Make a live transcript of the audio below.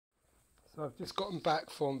So I've just gotten back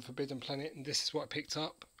from Forbidden Planet and this is what I picked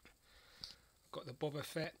up. I've got the Boba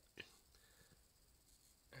Fett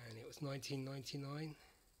and it was 1999.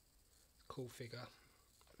 Cool figure,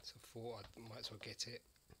 so I thought I might as well get it.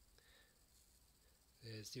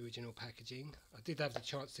 There's the original packaging. I did have the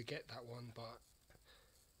chance to get that one but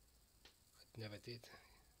I never did.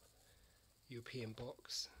 European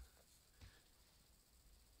box.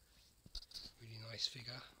 Really nice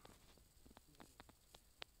figure.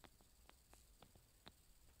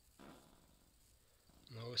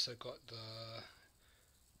 And I also got the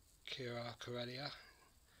Kira Corellia.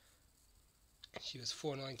 She was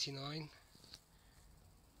 $4.99.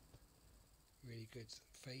 Really good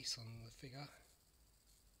face on the figure,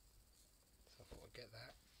 so I thought I'd get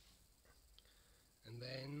that. And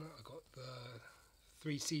then I got the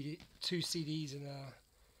two CDs and a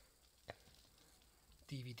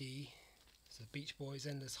DVD. So Beach Boys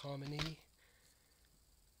Endless Harmony,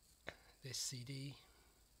 this CD,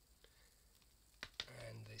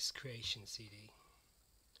 and this Creation CD.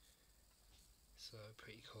 So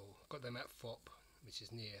pretty cool. Got them at Fopp, which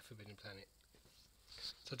is near Forbidden Planet.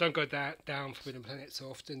 So I don't go down Forbidden Planet so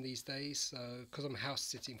often these days, so because I'm house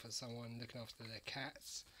sitting for someone looking after their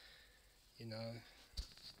cats, you know,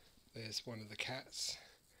 there's one of the cats,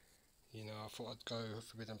 you know, I thought I'd go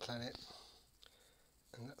Forbidden Planet,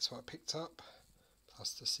 and that's what I picked up,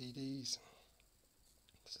 plus the CDs.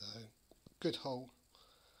 So good haul.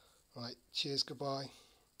 Right, cheers, goodbye.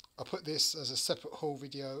 I'll put this as a separate haul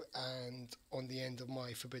video and on the end of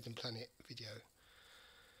my Forbidden Planet video.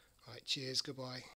 Right, cheers, goodbye.